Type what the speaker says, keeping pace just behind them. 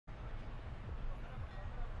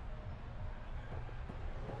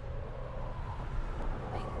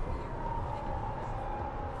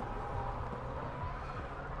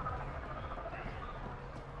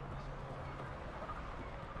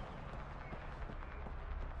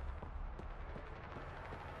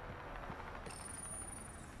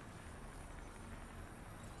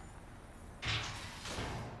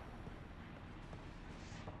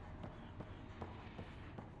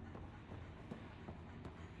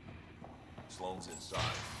Sloane's inside.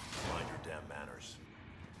 Mind your damn manners.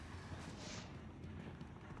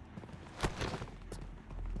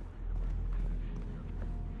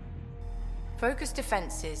 Focus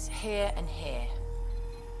defenses here and here.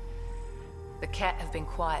 The Ket have been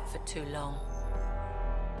quiet for too long.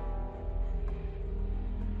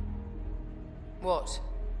 What?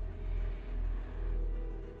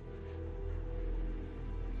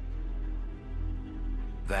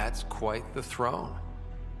 That's quite the throne.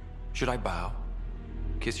 Should I bow?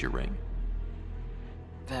 Kiss your ring?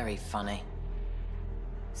 Very funny.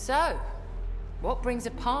 So, what brings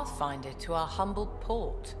a Pathfinder to our humble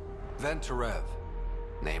port? Venturev.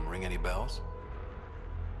 Name ring any bells?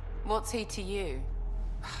 What's he to you?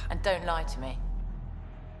 And don't lie to me.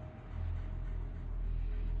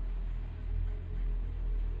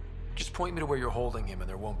 Just point me to where you're holding him and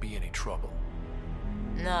there won't be any trouble.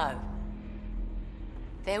 No.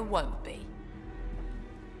 There won't be.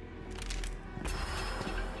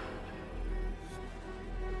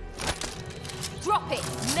 Drop it,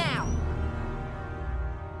 now!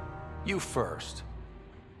 You first.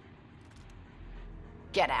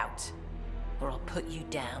 Get out, or I'll put you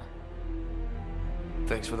down.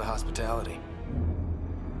 Thanks for the hospitality.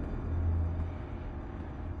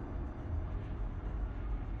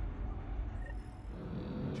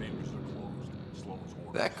 Chambers are closed. Sloane's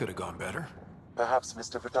orders. That could have gone better. Perhaps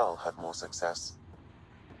Mr. Vidal had more success.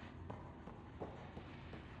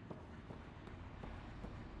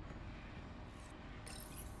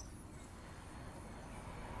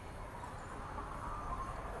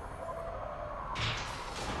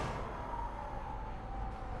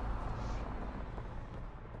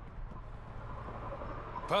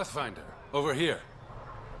 Pathfinder, over here.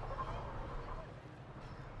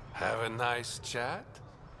 Have a nice chat?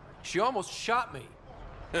 She almost shot me.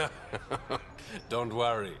 Don't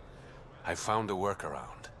worry. I found a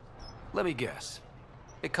workaround. Let me guess.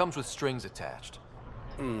 It comes with strings attached.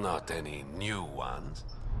 Not any new ones.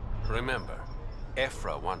 Remember,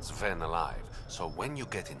 Ephra wants Ven alive, so when you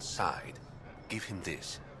get inside, give him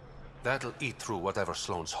this. That'll eat through whatever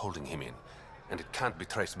Sloane's holding him in, and it can't be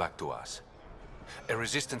traced back to us. A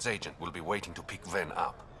resistance agent will be waiting to pick Ven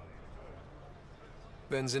up.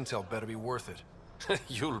 Ven's intel better be worth it.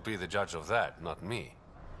 You'll be the judge of that, not me.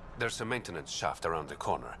 There's a maintenance shaft around the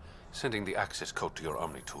corner, sending the access code to your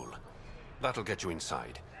Omni-tool. That'll get you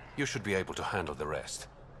inside. You should be able to handle the rest.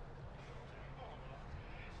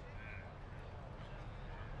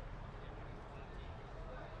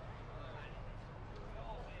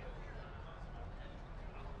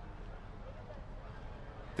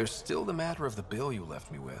 There's still the matter of the bill you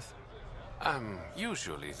left me with. I'm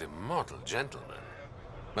usually the model gentleman.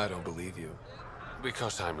 I don't believe you.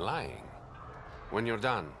 Because I'm lying. When you're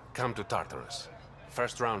done, come to Tartarus.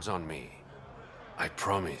 First round's on me. I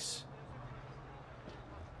promise.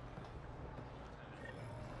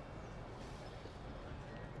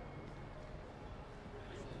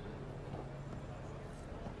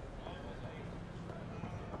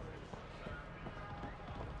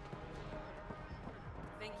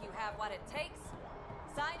 Think you have what it takes?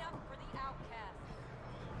 Sign up for the outcast.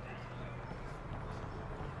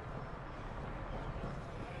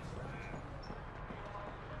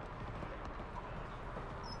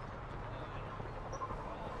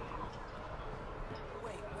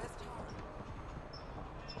 Wait, where's Tom?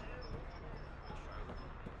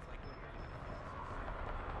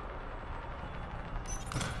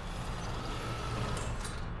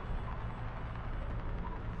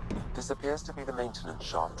 This appears to be the maintenance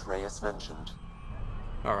shaft Reyes mentioned.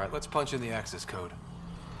 All right, let's punch in the access code.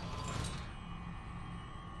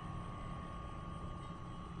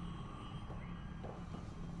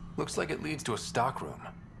 Looks like it leads to a stockroom.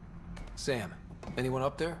 Sam, anyone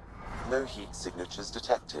up there? No heat signatures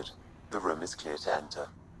detected. The room is clear to enter.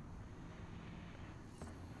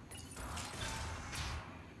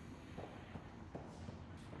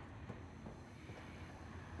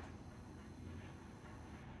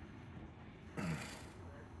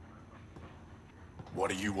 What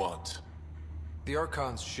do you want? The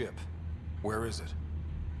Archon's ship. Where is it?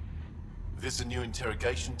 This a new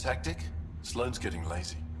interrogation tactic? Sloane's getting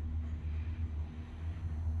lazy.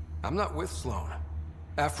 I'm not with Sloane.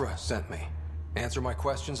 Ephra sent me. Answer my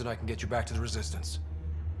questions and I can get you back to the Resistance.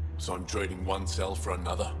 So I'm trading one cell for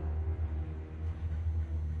another?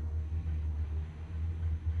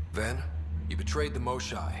 Then, you betrayed the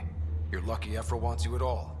Moshai. You're lucky Ephra wants you at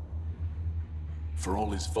all. For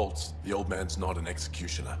all his faults, the old man's not an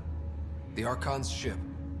executioner. The Archon's ship.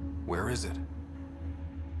 Where is it?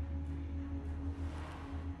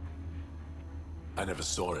 I never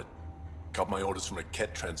saw it. Got my orders from a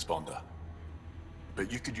Ket transponder.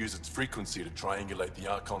 but you could use its frequency to triangulate the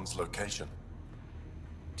Archon's location.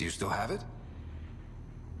 Do you still have it?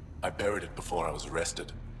 I buried it before I was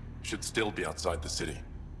arrested. Should still be outside the city.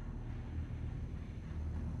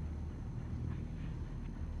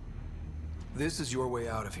 This is your way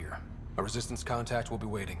out of here. A Resistance contact will be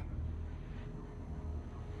waiting.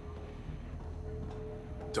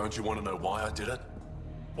 Don't you want to know why I did it?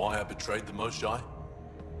 Why I betrayed the Moshae?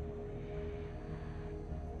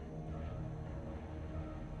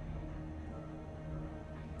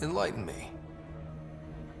 Enlighten me.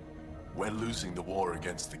 We're losing the war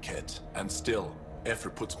against the Ket, and still,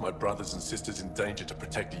 Ephra puts my brothers and sisters in danger to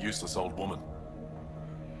protect a useless old woman.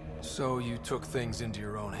 So you took things into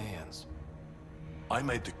your own hands. I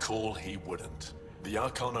made the call he wouldn't. The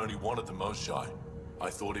Archon only wanted the Moshae. I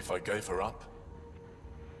thought if I gave her up...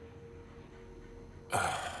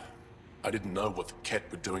 I didn't know what the Ket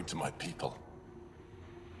were doing to my people.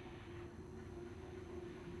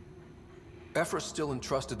 Ephra still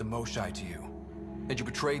entrusted the Moshae to you, and you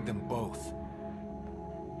betrayed them both.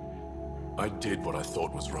 I did what I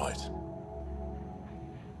thought was right.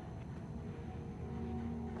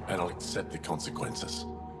 And I'll accept the consequences.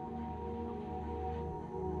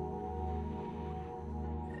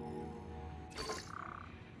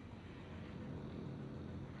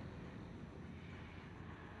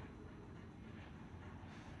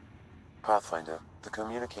 Pathfinder, the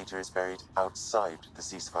communicator is buried outside the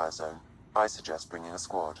ceasefire zone. I suggest bringing a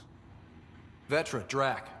squad. Vetra,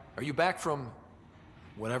 Drac, are you back from...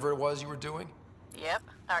 whatever it was you were doing? Yep,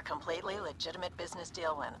 our completely legitimate business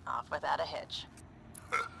deal went off without a hitch.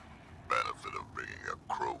 Benefit of bringing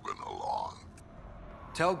a Krogan along.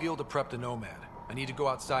 Tell Gil to prep the Nomad. I need to go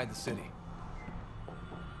outside the city.